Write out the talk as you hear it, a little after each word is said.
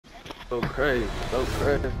So crazy, so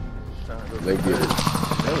crazy. They get it.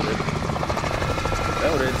 That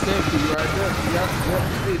was that 10 piece right there. See, y'all what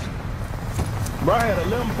position? Bro, I had a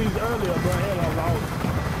 11 piece earlier, bro. Hell, I lost.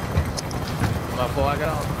 Before I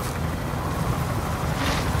got on.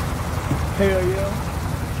 Hell yeah.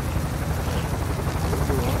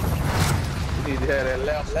 You need to have that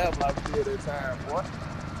left like we did that time, boy.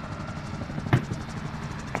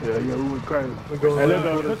 Yeah, we was crazy. We go hey, let's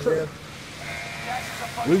go to the trip.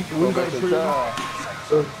 We go to the prison.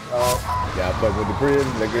 Y'all fuck with the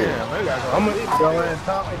prison? Look here. I'm gonna hit your ass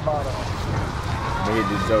top and bottom. I'm gonna hit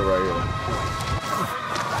this dope right here.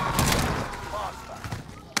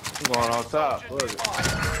 I'm going on top. Look it.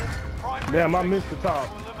 Damn, I missed the top.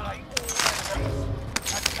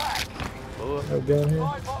 Down here.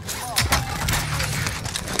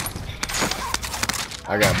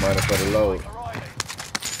 I got money for the load.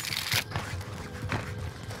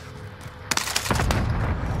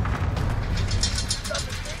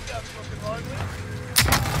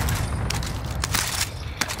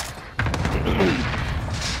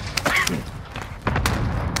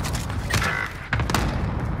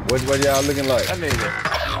 What y'all looking like? That nigga.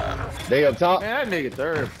 They up top? Man, that nigga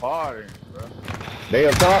third party, bro. They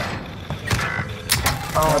up top?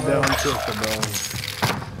 Oh, damn, sister, bro.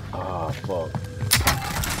 Oh, fuck.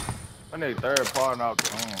 That nigga third party off the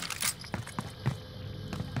home.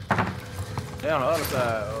 They on the other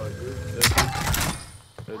side.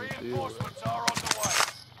 Reinforcements are on the way.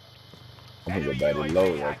 I'm gonna go back to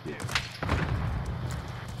load right here.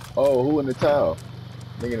 Oh, who in the tower?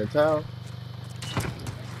 Nigga in the tower?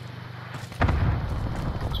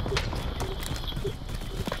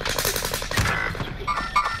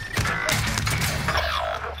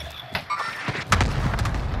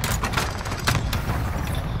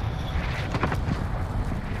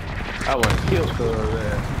 I wouldn't kill cuz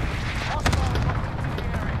that.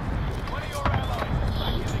 One of your allies is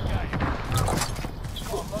back in the game.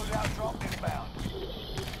 Got a loadout drop inbound.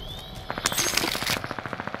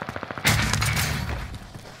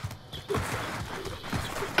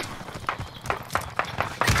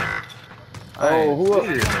 Oh, who up?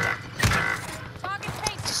 Target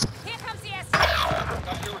painted. Here comes the airstrike.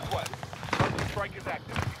 Got your request. Strike is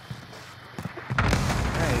active.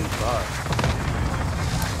 Hey, fuck.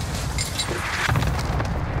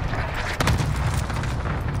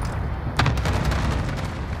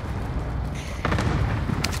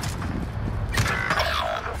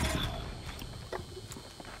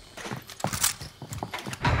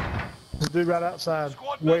 Dude right outside.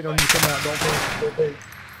 Wait on you to come out. Don't pay.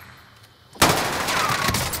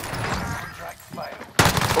 Contract failed.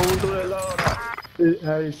 Who do that load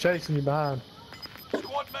out? He's chasing you behind.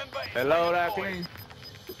 Squad member is That load out redeployed. clean?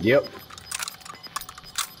 Yep.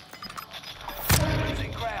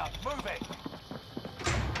 Losing ground. Move it.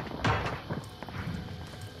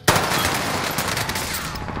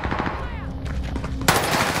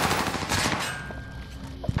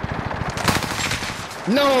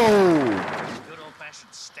 No! Good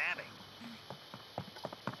old-fashioned stabbing.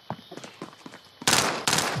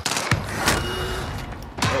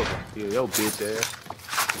 Oh, yeah, yo bitch ass.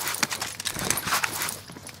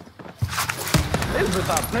 They just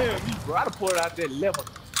stop playing with me, bro. I done pulled out that level,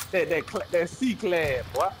 that C class,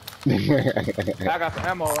 boy. I got some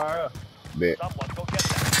ammo right here. Bet. Someone go get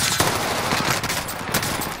that.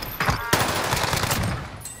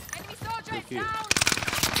 Enemy soldier is Okay. down.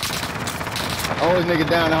 Oh, this nigga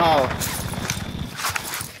down the hall.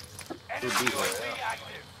 Enemy UAV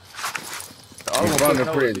active. Oh, In front of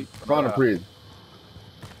the prison. In front of the prison.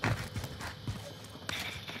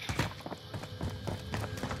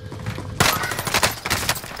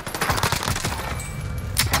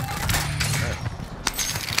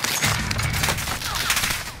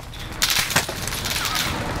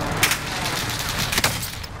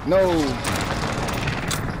 No.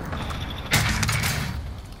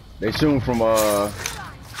 They shooting from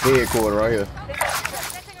headquarters right here.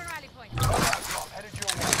 Setting a rally point. Loadout drop headed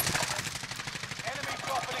your way. Enemy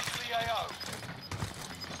dropping into the AO.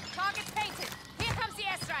 Target painted. Here comes the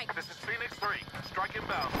airstrike. This is Phoenix 3. Strike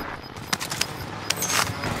inbound.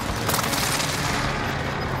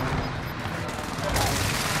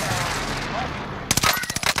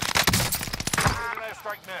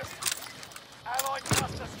 Airstrike missed. Allied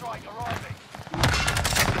cluster strike arriving.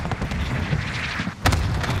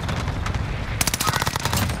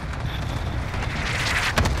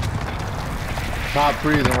 Top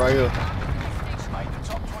prison right here. Made the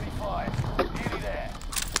top 25. Nearly there.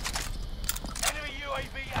 Enemy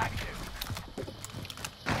UAV active.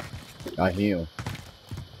 I hear him.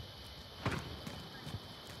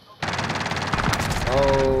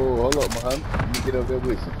 Oh, hold up, Muhammad. Let me get up there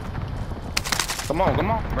with you. Come on,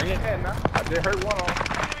 come on. Bring your head now. I just hurt one on.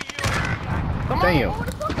 Come Damn. on. What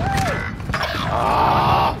the fuck?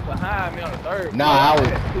 Ah. Behind me on the third. Nah,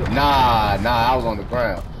 I was on the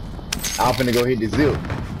ground. I was finna go hit the zip.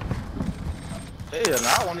 Yeah,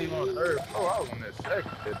 nah, I wasn't even on the third floor. I was on that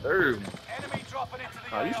second, that third one. Enemy dropping into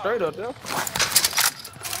the Oh, you AO. straight up there.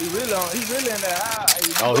 He really in that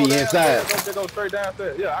high. Oh, he inside. They go straight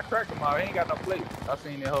downstairs. Yeah, I cracked him out. He ain't got no plate. I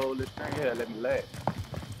seen that whole little string here. Let me laugh.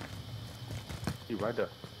 He right there.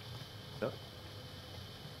 Yep.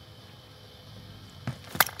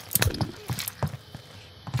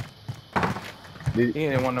 He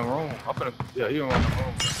ain't in one of the rooms. Yeah, he in one of the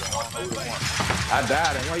rooms. I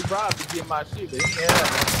died, and when he probably to get my shit, but he ain't have it.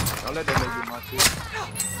 Don't let that nigga get my shit.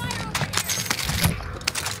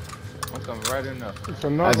 I'm coming right in there.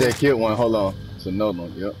 I just killed one. Hold on. It's another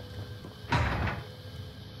one. Yep.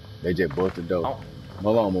 They just busted the door. Oh.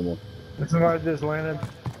 Hold on, Momo. Somebody just landed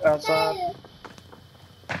outside.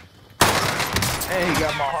 And he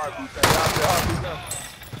got my heartbeat sensor.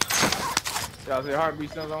 Y'all see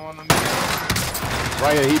heartbeat sensor on them niggas?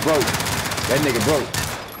 Right here, he broke. That nigga broke.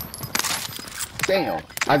 Damn.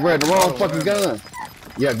 I grabbed the wrong fucking gun.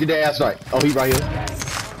 Yeah, get that ass right. Oh, he right here.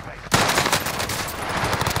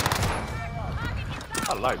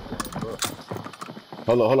 I like that, bro.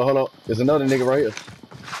 Hold on. There's another nigga right here.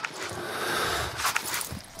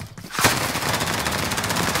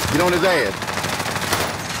 Get on his ass.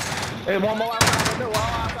 Hey, one more outside that door. One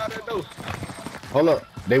more outside that door. Hold up.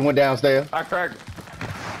 They went downstairs. I cracked it.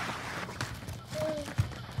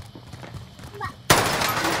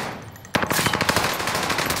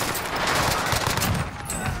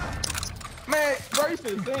 Man, bro, you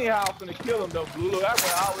should have seen how I was finna kill him though, Blue. That's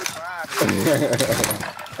when I always trying.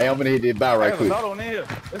 Hey, I'm gonna hit this bow right There's quick. another one in here.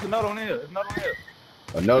 There's another one in here. There's another one in here.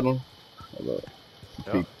 Another one? Hold up.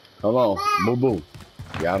 Yeah. Hold on. Boo boo.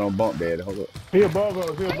 Y'all don't bump daddy. Hold up. He above us.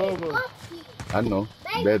 I know.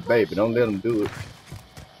 Best baby. Don't let him do it.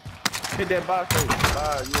 Hit that box face.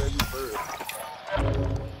 Ah, yeah, you bird.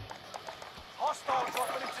 Hostile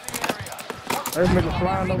dropping into the area. That nigga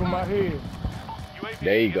flying over my head. UAV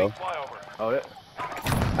There you go. beginning flyover. Oh, that.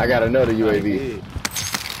 I got another UAV.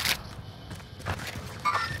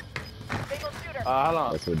 Visual shooter. Hold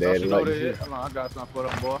on. That's what Daddy Don't like to shoot over see. there. Hold on, I got something for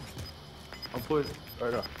them, boy. I'm putting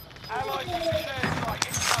right up. Allied mission strike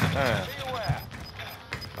incoming. Man. Be aware.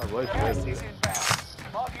 I wait for Gas that. is inbound.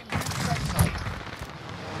 Marking new safe zone.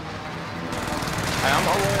 Hey, I'm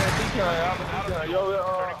over there. I'm Yo,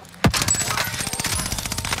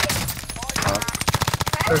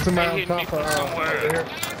 There's somebody on top of here.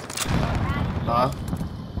 Huh?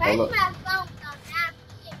 Hold up.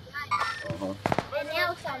 And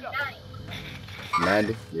now it's on 9.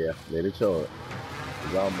 90? Yeah, let it charge.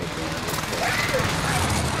 It's almost done.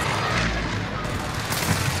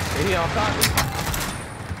 he on top of me.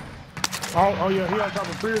 Oh yeah, he on top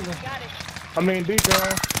of prison. Got it. I mean,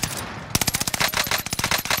 decon.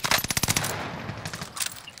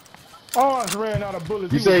 Oh, I just ran out of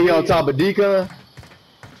bullets. You say he on top of Deacon?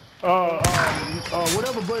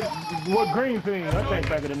 Whatever, but what green thing? I can't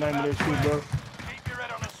think of the name of that shit, bro. Keep your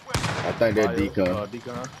head on a swivel. I think that's Deacon.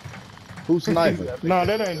 Deacon. Who's sniping? No,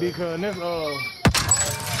 that ain't decon. That's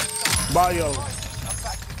bio.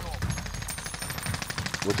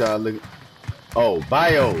 What y'all looking? Oh,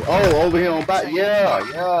 bio. Oh, over here on bio. Yeah.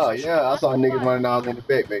 I saw niggas running out in the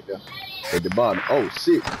back there. At the bottom. Oh,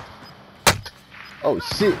 shit.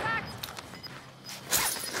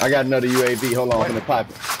 I got another UAV. Hold on, I'm gonna pop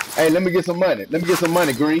it. Hey, let me get some money.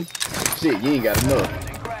 Green. Shit, you ain't got enough.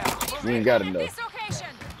 This location.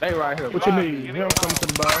 They right here. What you need? Here, I'm coming to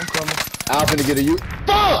the bio. I'm coming. I'm finna get a U.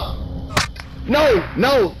 Fuck! No!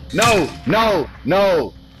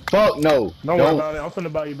 Fuck no. Don't worry about it. I'm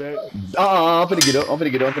finna buy you back. I'm finna get up.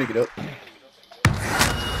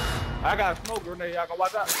 I got a smoke grenade. Y'all gonna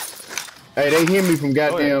watch out. Hey, they hear me from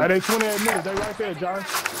goddamn. Hey, they 28 minutes. They right there, John.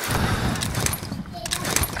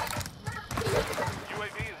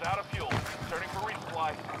 UAV is out of fuel. Turning for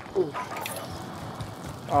resupply.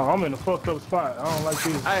 Oh, I'm in a fucked up spot. I don't like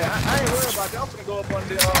this. Hey, I ain't worried about that. I'm finna go up on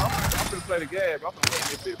the. I'm finna play the game. I'm finna play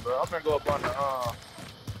this shit, bro. I'm finna go up on the.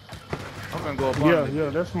 I'm finna go up on. Yeah,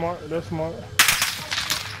 that's smart.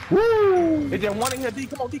 Woo! It's just one in here, D.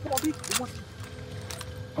 Come on, D.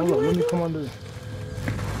 Hold on, let me come under.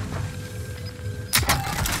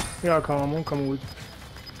 Yeah, I'm coming with you.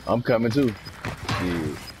 I'm coming too.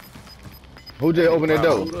 Yeah. Who just opened that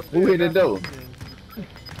door? Who hit that door?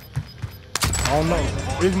 I don't know.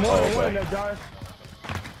 There's more than one in that guy.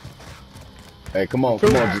 Hey, come on,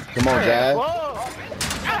 Jive. Come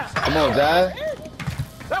on, Jive.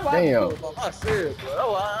 That's why Damn. I put on my serious, bro. That's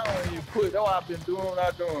why I don't even put. That's why I've been doing what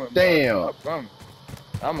I'm doing. Damn. Bro. I promise.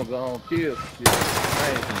 I'm gonna go home kill some shit. I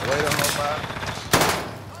ain't gonna wait on nobody.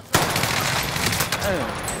 Damn,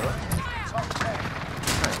 bro.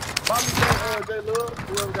 Mommy said, they love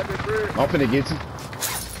whoever got that bread. I'm finna get you.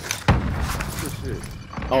 Good shit.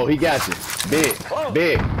 Oh, he got you. Big. Whoa.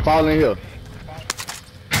 Big. Fall in here.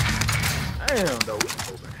 Damn, though. We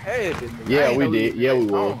overhead this nigga. I Yeah, ain't we know did. Yeah, we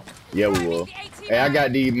will. Yeah, we will. Hey, I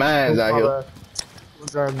got these mines out here. We're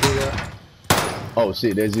trying to do that. Oh,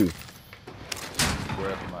 shit, that's you.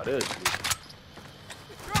 Grab him out there, shit.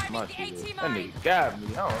 Driving My the shit. AT That mine. nigga got me.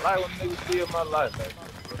 I don't like when niggas steal my life like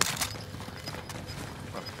that,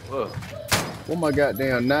 bro. Well, What my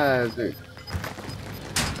goddamn knives at?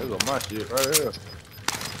 there go my shit right here.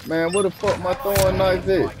 Man, where the fuck my throwing knife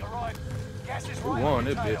at? Arrived. Gas is We right won on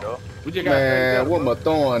this your bitch, tail. though. We just got Man, where my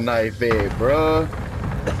throwing knife at, bruh?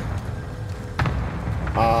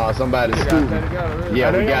 Somebody scooting.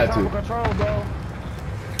 Yeah, we got to. Control, bro.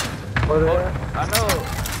 What I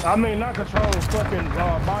know. I mean, not control, fucking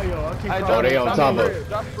bio. I keep Oh, they on top of it.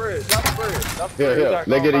 Drop the bread. Drop the bread. Drop the Here, bread. here.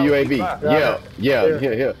 Let's get a UAV. Yeah,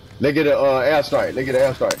 here. Let's get a airstrike. Let's get an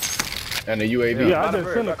airstrike. And a UAV. Yeah, I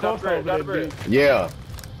just sent a close over that bitch. Yeah.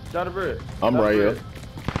 Drop the bread. I'm right here.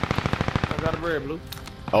 Drop the bread, Blue.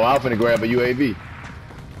 Oh, I'm finna grab a UAV.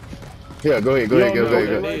 Here, go ahead. We don't need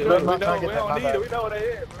it. We know where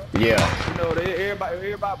they at, bro. Yeah. We know they everybody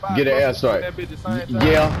buy. Get an airstrike. That bitch the same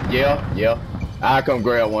time. Yeah. I come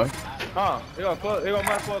grab one. Huh? They gonna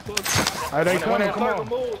mark for us close. Hey, they coming, come on.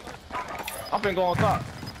 Move, I'm finna go on top.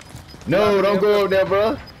 No, don't go up there,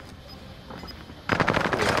 bro. I'm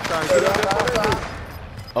trying to get up there.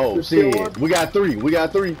 Oh, shit. We got three.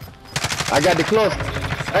 I got the cluster.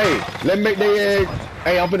 Hey, let me make their egg.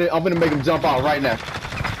 Hey, I'm finna make them jump out right now.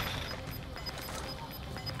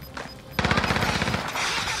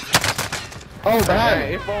 Oh, behind me.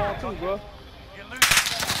 Hey, it fall too, bro. You're losing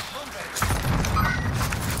that.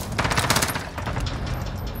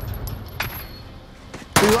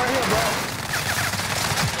 He right here, bro.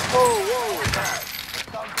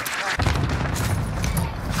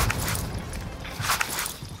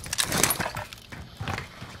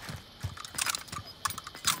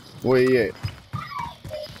 Where he at?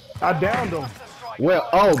 I downed him. Well,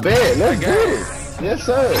 oh, bad. Let's get it. Yes,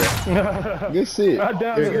 sir. Good shit. I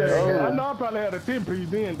downed him. I know I probably had a 10-piece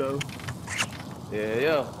then, though.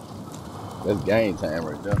 Yeah. That's game time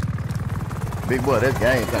right there. Big boy, that's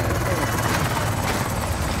game time.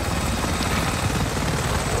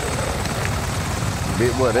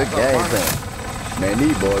 Big boy, that's game time. Man,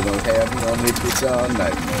 these boys gonna have me on this bitch all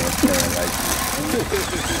night, man. Playing like this.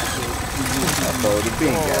 I told the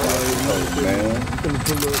bean got out this hole, man.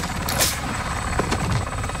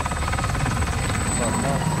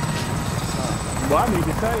 Well, I need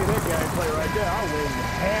to tell you that gameplay right there. I went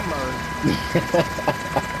hammered.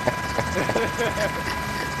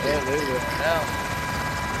 Yeah, leave it now.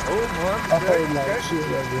 Oh, man. I played like shit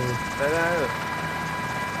that game.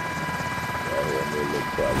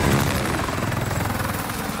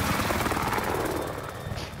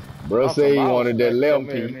 Bro say he wanted that 11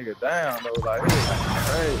 piece. Nigga down though, like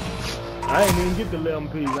hey. I ain't even get the 11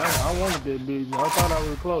 piece. I wanted that bitch. I thought I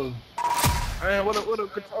was close. Man, what a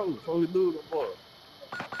control. So we lose them boys.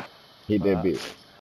 Hit that bitch.